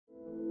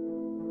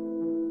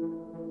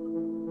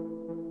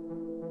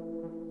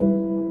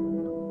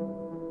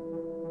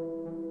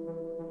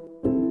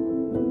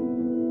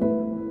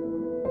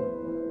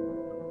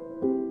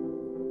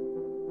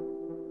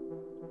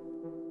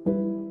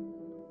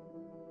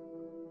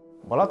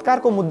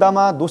बलात्कारको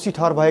मुद्दामा दोषी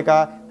ठहर भएका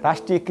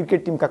राष्ट्रिय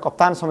क्रिकेट टिमका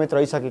कप्तान समेत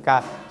रहिसकेका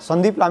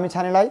सन्दीप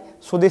लामिछानेलाई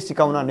स्वदेश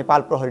सिकाउन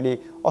नेपाल प्रहरीले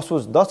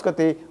असोज 10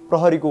 गते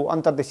प्रहरीको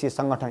अन्तर्देशीय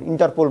सङ्गठन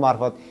इन्टरपोल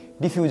मार्फत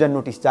डिफ्युजन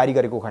नोटिस जारी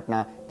गरेको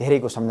घटना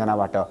धेरैको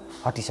सम्झनाबाट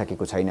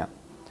हटिसकेको छैन।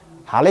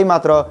 हालै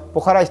मात्र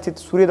पोखरा स्थित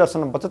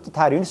सूर्यदर्शन बचत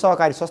तथा ऋण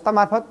सहकारी संस्था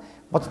मार्फत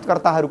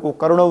बचतकर्ताहरूको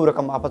करोडौं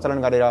रकम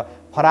अपचलन गरेर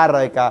फरार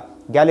रहेका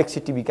ग्यालेक्सी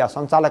टिभीका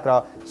सञ्चालक र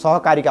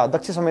सहकारीका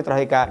अध्यक्ष समेत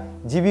रहेका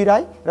जीवी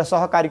राई र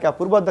सहकारीका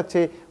पूर्व अध्यक्ष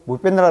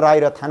भूपेन्द्र राई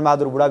र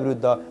थानबहादुर बुढा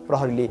विरुद्ध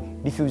प्रहरीले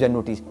डिफ्युजन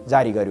नोटिस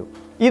जारी गर्यो।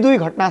 यी दुई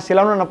घटना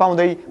सेलाउन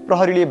नपाउँदै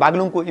प्रहरीले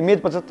बागलुङको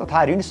इमेज बचत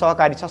तथा ऋण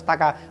सहकारी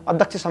संस्थाका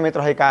अध्यक्ष समेत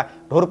रहेका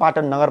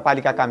ढोरपाटन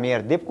नगरपालिकाका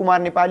मेयर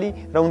देवकुमार नेपाली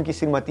र उनकी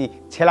श्रीमती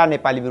छेला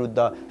नेपाली विरुद्ध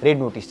रेड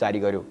नोटिस जारी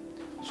गर्यो।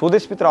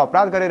 स्वदेशभित्र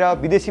अपराध गरेर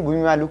विदेशी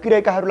भूमिमा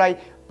लुकिरहेकाहरूलाई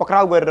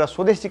पक्राउ गरेर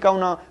स्वदेश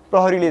सिकाउन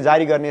प्रहरीले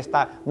जारी गर्ने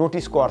यस्ता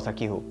नोटिसको अर्थ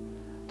के हो?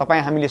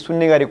 तपाईँ हामीले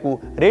सुन्ने गरेको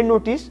red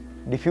notice,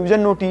 diffusion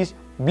notice,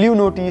 blue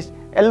notice,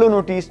 yellow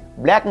notice,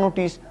 black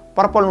notice,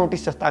 purple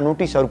notice जस्ता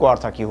नोटिसहरूको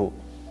अर्थ के हो?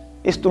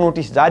 यस्तो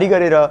नोटिस जारी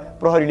गरेर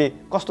प्रहरीले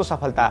कस्तो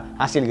सफलता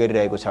हासिल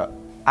गरिरहेको छ?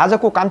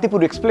 आजको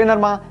कान्तिपुर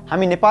एक्सप्लेनरमा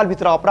हामी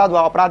नेपालभित्र अपराध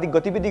वा आपराधिक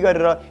गतिविधि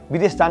गरेर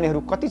विदेश जानेहरू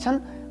कति छन्,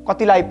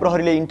 कतिलाई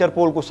प्रहरीले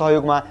इन्टरपोलको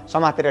सहयोगमा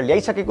समातेर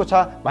ल्याइसकेको छ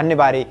भन्ने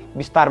बारे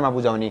विस्तारमा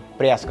बुझाउने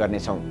प्रयास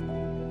गर्नेछौँ।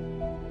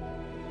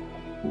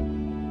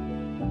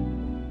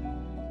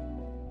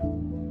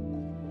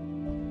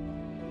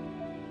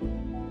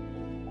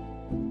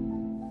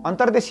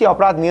 अन्तर्देशीय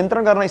अपराध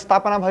नियन्त्रण गर्न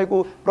स्थापना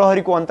भएको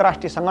प्रहरीको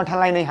अन्तर्राष्ट्रिय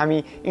सङ्गठनलाई नै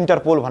हामी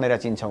इन्टरपोल भनेर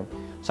चिन्छौँ।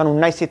 सन्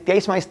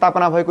 1923मा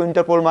स्थापना भएको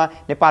इन्टरपोलमा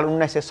नेपाल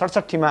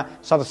 1967मा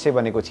सदस्य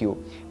बनेको थियो।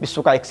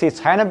 विश्वका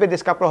 196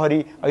 देशका प्रहरी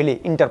अहिले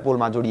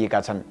इन्टरपोलमा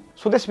जोडिएका छन्।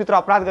 स्वदेशभित्र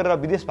अपराध गरेर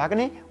विदेश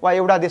भाग्ने वा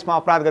एउटा देशमा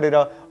अपराध गरेर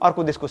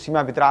अर्को देशको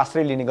सीमाभित्र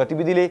आश्रय लिने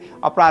गतिविधिले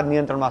अपराध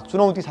नियन्त्रणमा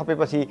चुनौती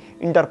थपेपछि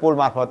इन्टरपोल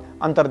मार्फत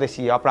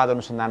अन्तर्देशीय अपराध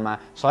अनुसन्धानमा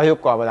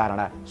सहयोगको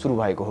अवधारणा सुरु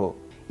भएको हो।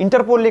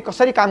 इन्टरपोलले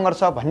कसरी काम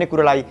गर्छ भन्ने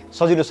कुरालाई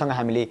सजिलोसँग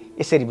हामीले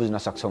यसरी बुझ्न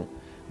सक्छौँ।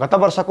 गत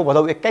वर्षको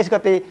भदौ 21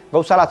 गते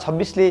गौशाला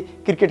 26ले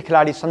क्रिकेट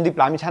खेलाडी सन्दीप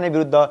लामिछाने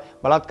विरुद्ध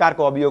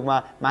बलात्कारको अभियोगमा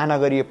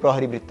महानगरीय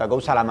प्रहरी वृत्त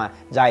गौशालामा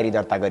जाहेरी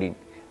दर्ता गरिन्।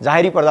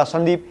 जाहेरी पर्दा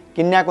Sandeep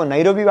केन्याको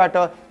नैरोबीबाट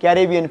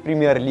Caribbean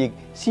premier league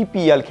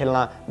CPL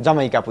खेल्न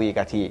जमैका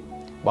पुगेका थिए।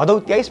 भदौ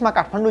 23मा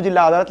काठमाडौँ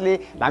जिल्ला अदालतले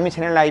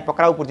लामिछानेलाई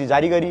पक्राउ पूर्ति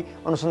जारी गरी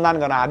अनुसन्धान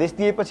गर्न आदेश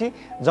दिएपछि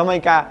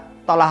जमैका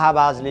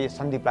तलाहाबाजले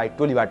सन्दीपलाई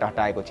टोलीबाट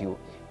हटाएको थियो।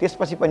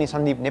 त्यसपछि पनि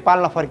सन्दीप नेपाल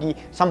नफर्की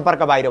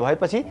सम्पर्क बाहिर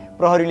भएपछि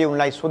प्रहरीले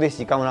उनलाई स्वदेश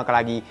सिकाउनका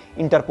लागि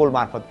इन्टरपोल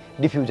मार्फत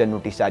डिफ्युजन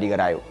नोटिस जारी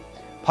गरायो।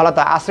 फलत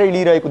आश्रय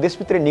लिइरहेको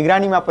देशभित्र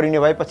निगरानीमा परिने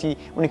भएपछि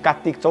उनी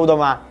कार्तिक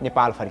 14मा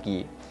नेपाल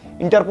फर्किए।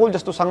 इन्टरपोल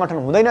जस्तो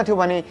सङ्गठन हुँदैनथ्यो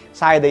भने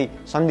सायदै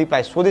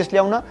सन्दीपलाई स्वदेश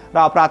ल्याउन र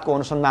अपराधको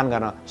अनुसन्धान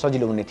गर्न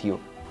सजिलो हुने थियो।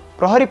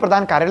 प्रहरी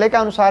प्रधान कार्यालयका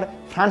अनुसार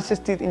फ्रान्स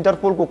स्थित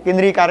इन्टरपोलको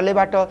केन्द्रीय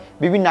कार्यालयबाट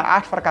विभिन्न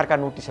 8 प्रकारका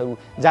नोटिसहरू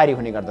जारी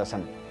हुने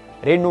गर्दछन्।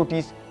 Red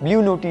notice,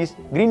 blue notice,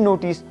 green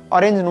notice,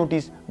 orange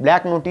notice,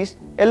 black notice,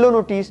 yellow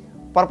notice,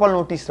 purple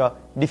notice र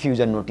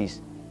डिफ्युजन नोटिस।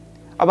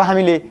 अब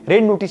हामीले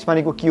रेड नोटिस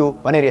भनेको के हो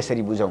भनेर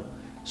यसरी बुझौँ।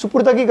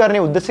 सुपुर्दगी गर्ने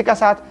उद्देश्यका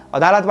साथ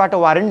अदालतबाट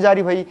वारेन्ट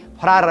जारी भई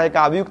फरार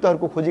रहेका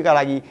अभियुक्तहरूको खोजीका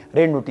लागि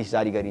रेड नोटिस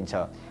जारी गरिन्छ।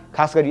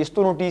 खास गरी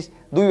यस्तो नोटिस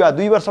 2 वा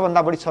 2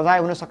 वर्षभन्दा बढी सजाय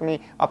हुन सक्ने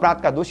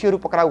अपराधका दोषीहरू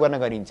पक्राउ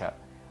गर्न गरिन्छ।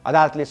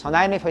 अदालतले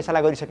सजाय नै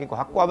फैसला गरिसकेको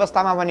हकको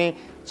अवस्थामा भने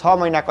 6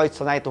 महिना कैद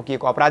सजाय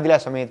तोकिएको अपराधीलाई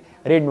समेत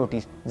रेड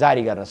नोटिस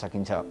जारी गर्न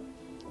सकिन्छ।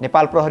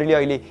 नेपाल प्रहरीले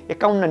अहिले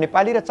 51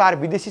 नेपाली र 4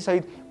 विदेशी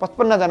सहित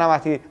 55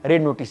 जनामाथि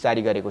रेड नोटिस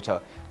जारी गरेको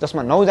छ,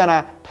 जसमा 9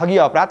 जना ठगी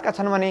अपराधका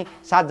छन् भने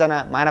 7 जना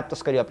मानव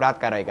तस्करी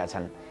अपराधका रहेका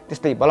छन्।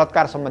 त्यस्तै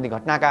बलात्कार सम्बन्धी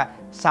घटनाका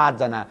 7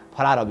 जना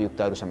फरार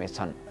अभियुक्तहरू समेत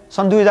छन्।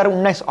 सन्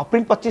 2019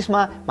 अप्रिल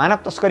 25मा मानव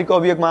तस्करीको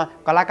अभियोगमा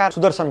कलाकार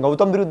सुदर्शन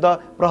गौतम विरुद्ध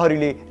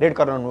प्रहरीले रेड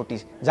कर्नर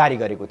नोटिस जारी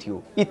गरेको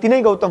थियो। यी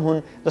तीनै गौतम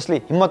हुन्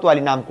जसले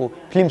हिम्मतवाली नामको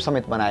फिल्म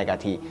समेत बनाएका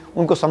थिए।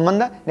 उनको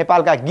सम्बन्ध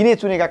नेपालका गिने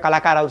चुनेका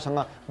कलाकारहरूसँग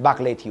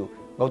बाक्लै थियो।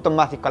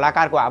 गौतममाथि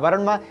कलाकारको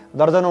आवरणमा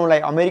दर्जनौँलाई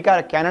अमेरिका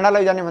र क्यानाडा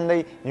लैजाने भन्दै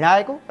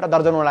हिँडाएको र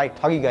दर्जनौँलाई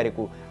ठगी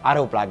गरेको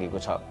आरोप लागेको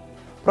छ।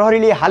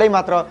 प्रहरीले हालै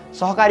मात्र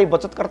सहकारी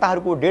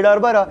बचतकर्ताहरूको 1.5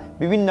 अर्ब र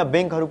विभिन्न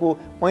ब्याङ्कहरूको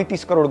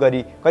 35 करोड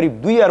गरी करिब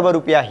 2 अर्ब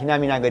रुपियाँ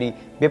हिनामिना गरी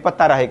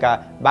बेपत्ता रहेका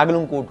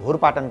बागलुङको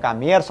ढोरपाटनका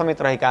मेयर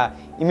समेत रहेका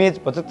इमेज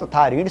बचत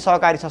तथा ऋण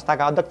सहकारी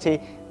संस्थाका अध्यक्ष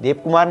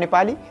देवकुमार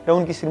नेपाली र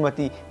उनकी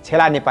श्रीमती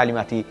छेला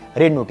नेपालीमाथि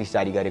रेड नोटिस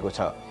जारी गरेको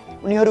छ।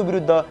 उनीहरू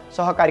विरुद्ध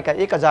सहकारीका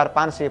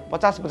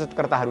 1550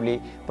 बचतकर्ताहरूले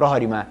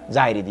प्रहरीमा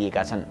जाहेरी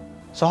दिएका छन्।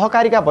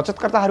 सहकारीका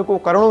बचतकर्ताहरूको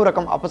करोडौं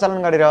रकम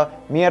अपचलन गरेर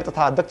मेयर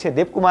तथा अध्यक्ष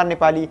देवकुमार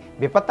नेपाली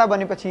बेपत्ता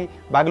बनेपछि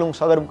बागलुङ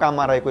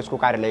सदरमुकाममा रहेको यसको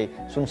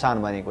कार्यालय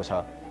सुनसान बनेको छ।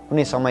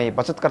 कुनै समय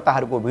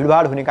बचतकर्ताहरूको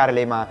भिडभाड हुने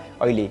कार्यालयमा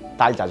अहिले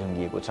तालचा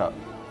झुन्डिएको छ।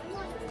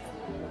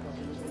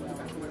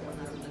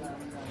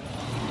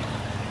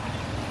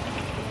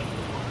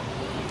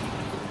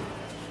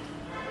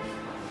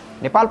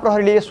 नेपाल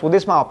प्रहरीले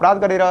स्वदेशमा अपराध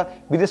गरेर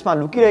विदेशमा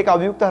लुकिरहेका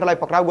अभियुक्तहरूलाई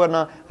पक्राउ गर्न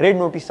रेड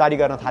नोटिस जारी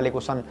गर्न थालेको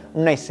सन्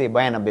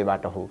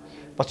 1992बाट हो।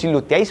 पछिल्लो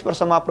 23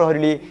 वर्षमा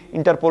प्रहरीले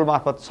इन्टरपोल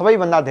मार्फत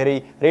सबैभन्दा धेरै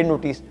रेड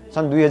नोटिस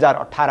सन्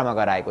 2018मा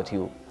गराएको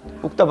थियो।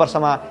 उक्त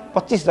वर्षमा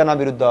 25 जना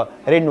विरुद्ध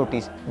रेड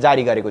नोटिस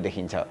जारी गरेको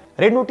देखिन्छ।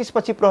 रेड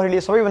नोटिसपछि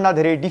प्रहरीले सबैभन्दा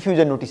धेरै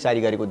डिफ्युजन नोटिस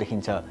जारी गरेको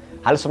देखिन्छ।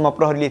 हालसम्म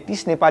प्रहरीले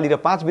 30 नेपाली र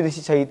 5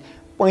 विदेशी सहित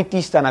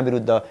 35 जना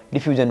विरुद्ध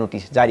डिफ्युजन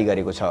नोटिस जारी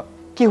गरेको छ।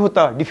 के हो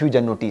त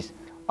डिफ्युजन नोटिस?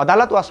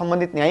 अदालत वा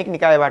सम्बन्धित न्यायिक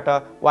निकायबाट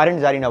वारेन्ट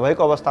जारी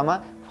नभएको अवस्थामा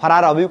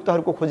फरार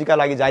अभियुक्तहरूको खोजीका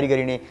लागि जारी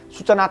गरिने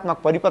सूचनात्मक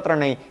परिपत्र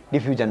नै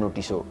डिफ्युजन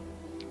नोटिस हो।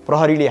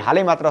 प्रहरीले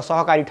हालै मात्र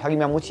सहकारी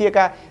ठगीमा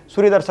मुछिएका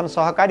सूर्यदर्शन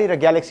सहकारी र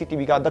ग्यालेक्सी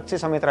टिभीका अध्यक्ष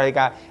समेत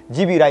रहेका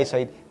जीबी राई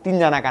सहित 3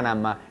 जनाका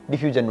नाममा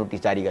डिफ्युजन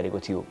नोटिस जारी गरेको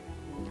थियो।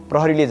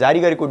 प्रहरीले जारी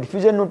गरेको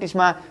डिफ्युजन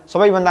नोटिसमा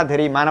सबैभन्दा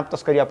धेरै मानव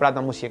तस्करी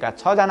अपराधमा मुछिएका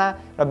 6 जना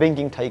र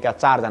बैंकिङ ठगीका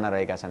 4 जना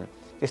रहेका छन्।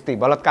 त्यस्तै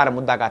बलात्कार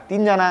मुद्दाका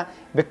 3 जना,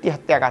 व्यक्ति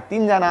हत्याका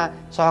 3 जना,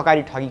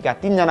 सहकारी ठगीका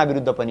 3 जना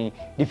विरुद्ध पनि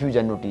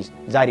डिफ्युजन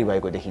नोटिस जारी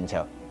भएको देखिन्छ।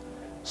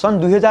 सन्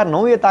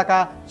 2009 यताका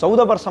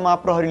 14 वर्षमा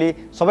प्रहरीले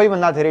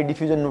सबैभन्दा धेरै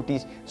डिफ्युजन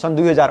नोटिस सन्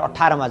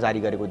 2018 मा जारी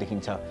गरेको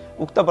देखिन्छ।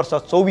 उक्त वर्ष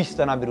 24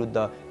 जना विरुद्ध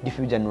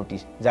डिफ्युजन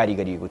नोटिस जारी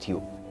गरिएको थियो।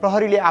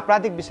 प्रहरीले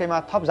आपराधिक विषयमा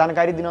थप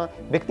जानकारी दिन,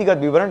 व्यक्तिगत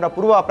विवरण र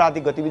पूर्व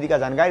आपराधिक गतिविधिका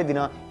जानकारी दिन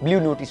ब्लू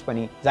नोटिस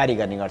पनि जारी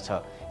गर्ने गर्छ।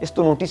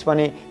 यस्तो नोटिस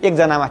भने 1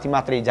 जनामाथि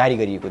मात्रै जारी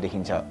गरिएको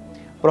देखिन्छ।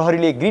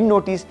 प्रहरीले ग्रीन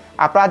नोटिस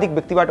आपराधिक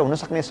व्यक्तिबाट हुन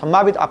सक्ने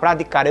सम्भावित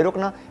आपराधिक कार्य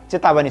रोक्न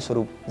चेतावनी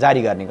स्वरूप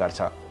जारी गर्ने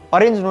गर्छ।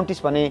 अरेन्ज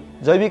नोटिस भने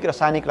जैविक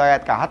रासायनिक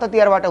लगायतका हात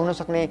हतियारबाट हुन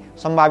सक्ने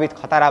सम्भावित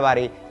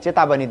खतराबारे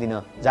चेतावनी दिन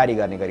जारी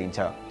गर्ने गरिन्छ।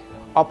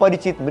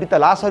 अपरिचित मृत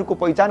लासहरूको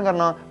पहिचान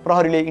गर्न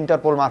प्रहरीले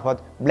इन्टरपोल मार्फत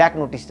ब्ल्याक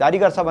नोटिस जारी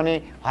गर्छ भने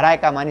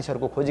हराएका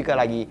मानिसहरूको खोजीका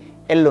लागि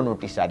येल्लो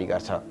नोटिस जारी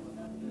गर्छ।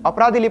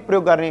 अपराधीले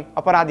प्रयोग गर्ने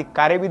अपराधिक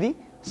कार्यविधि,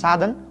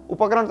 साधन,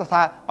 उपकरण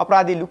तथा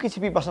अपराधी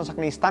लुकीछिपी बस्न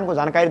सक्ने स्थानको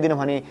जानकारी दिन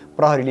भने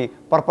प्रहरीले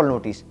पर्पल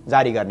नोटिस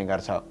जारी गर्ने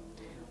गर्छ।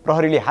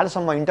 प्रहरीले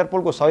हालसम्म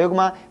इन्टरपोलको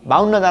सहयोगमा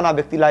 52 जना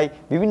व्यक्तिलाई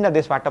विभिन्न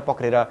देशबाट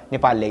पक्रेर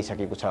नेपाल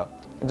ल्याइसकेको छ,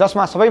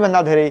 जसमा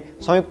सबैभन्दा धेरै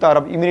संयुक्त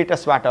अरब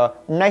इमिरेट्सबाट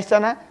 19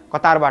 जना,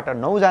 कतारबाट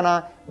 9 जना,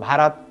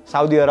 भारत,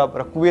 साउदी अरब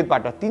र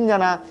कुवेतबाट 3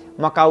 जना,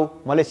 मकाउ,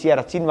 मलेसिया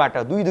र चीनबाट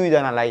 2-2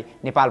 जनालाई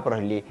नेपाल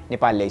प्रहरीले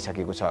नेपाल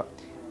ल्याइसकेको छ।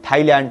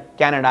 थाइल्यान्ड,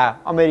 क्यानाडा,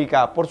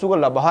 अमेरिका,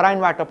 पोर्चुगल र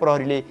बहराइनबाट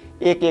प्रहरीले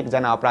 1-1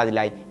 जना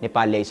अपराधीलाई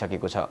नेपाल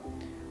ल्याइसकेको छ।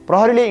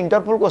 प्रहरीले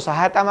इन्टरपोलको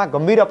सहायतामा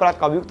गम्भीर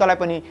अपराधका अभियुक्तलाई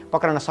पनि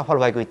पक्रन सफल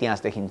भएको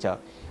इतिहास देखिन्छ।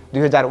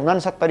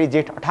 2069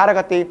 जेठ 18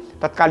 गते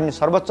तत्कालीन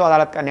सर्वोच्च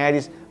अदालतका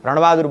न्यायाधीश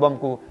रणबहादुर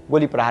बमको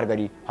गोली प्रहार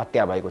गरी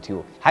हत्या भएको थियो।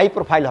 हाई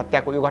प्रोफाइल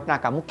हत्याको यो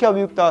घटनाका मुख्य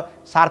अभियुक्त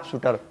शार्प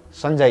सुटर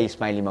सञ्जय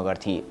इस्माइली मगर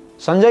थिए।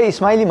 सञ्जय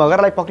इस्माइली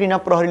मगरलाई पक्रिन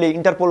प्रहरीले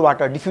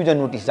इन्टरपोलबाट डिफ्युजन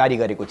नोटिस जारी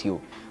गरेको थियो।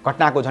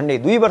 घटनाको झन्डै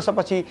 2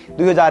 वर्षपछि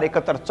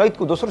 2071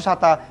 चैतको दोस्रो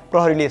साता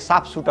प्रहरीले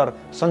sharp sweater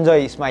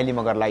Sanjay Ismaili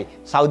मगरलाई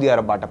Saudi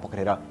अरबबाट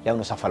पक्रेर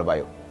ल्याउन सफल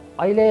भयो।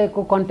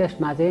 अहिलेको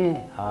कन्टेक्स्टमा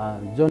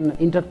चाहिँ जुन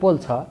इन्टरपोल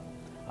छ,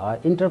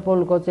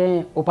 इन्टरपोलको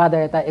चाहिँ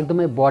उपादेयता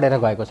एकदमै बढेर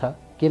गएको छ।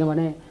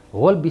 किनभने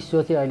होल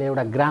विश्व चाहिँ अहिले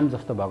एउटा ग्राम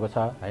जस्तो भएको छ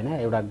हैन,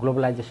 एउटा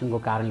ग्लोबलाइजेसनको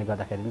कारणले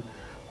गर्दाखेरि।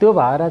 त्यो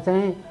भएर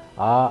चाहिँ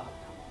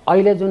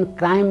अहिले जुन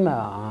क्राइम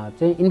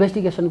चाहिँ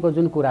इन्भेस्टिगेसनको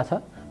जुन कुरा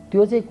छ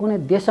त्यो चाहिँ कुनै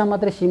देशमा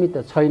मात्रै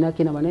सीमित छैन।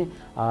 किनभने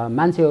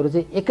मान्छेहरू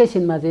चाहिँ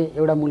एकैछिनमा चाहिँ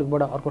एउटा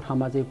मुलुकबाट अर्को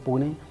ठाउँमा चाहिँ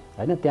पुग्ने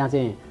हैन, त्यहाँ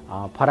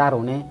चाहिँ फरार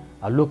हुने,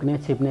 लुक्ने,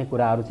 छिप्ने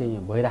कुराहरू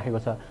चाहिँ भइराखेको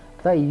छ।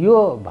 र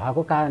यो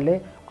भएको कारणले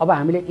अब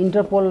हामीले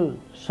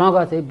इन्टरपोलसँग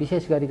चाहिँ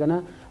विशेष गरिकन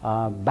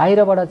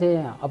बाहिरबाट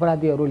चाहिँ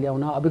अपराधीहरू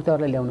ल्याउन,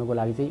 अभियुक्तहरूलाई ल्याउनको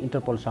लागि चाहिँ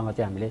इन्टरपोलसँग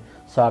चाहिँ हामीले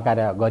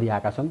सहकार्य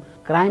गरिआएका छौँ।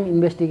 क्राइम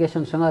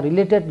इन्भेस्टिगेसनसँग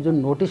रिलेटेड जुन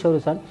नोटिसहरू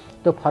छन्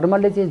त्यो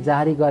फर्मल्ली चाहिँ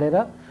जारी गरेर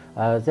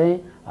चाहिँ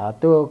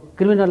त्यो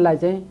क्रिमिनललाई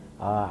चाहिँ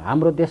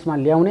हाम्रो देशमा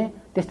ल्याउने,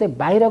 त्यस्तै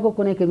बाहिरको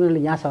कुनै क्रिमिनल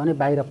यहाँ छ भने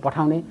बाहिर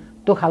पठाउने,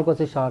 त्यो खालको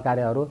चाहिँ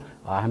सहकार्यहरू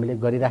हामीले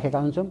गरिराखेका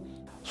हुन्छौँ।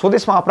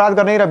 स्वदेशमा अपराध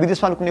गर्ने र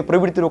विदेशमा लुक्ने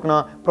प्रवृत्ति रोक्न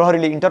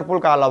प्रहरीले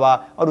इन्टरपोलका अलावा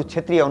अरू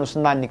क्षेत्रीय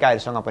अनुसन्धान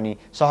निकायहरूसँग पनि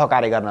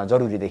सहकार्य गर्न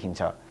जरुरी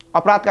देखिन्छ।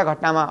 अपराधका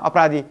घटनामा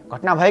अपराधी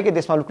घटना भएकै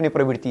देशमा लुक्ने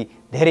प्रवृत्ति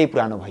धेरै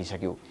पुरानो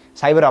भइसक्यो।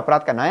 साइबर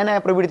अपराधका नयाँ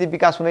प्रवृत्ति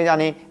विकास हुँदै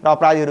जाने र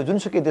अपराधीहरू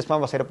जुनसुकै देशमा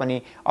बसेर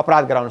पनि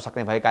अपराध गराउन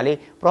सक्ने भएकाले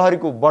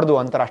प्रहरीको बढ्दो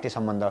अन्तर्राष्ट्रिय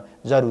सम्बन्ध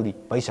जरुरी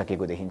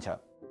भइसकेको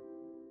देखिन्छ।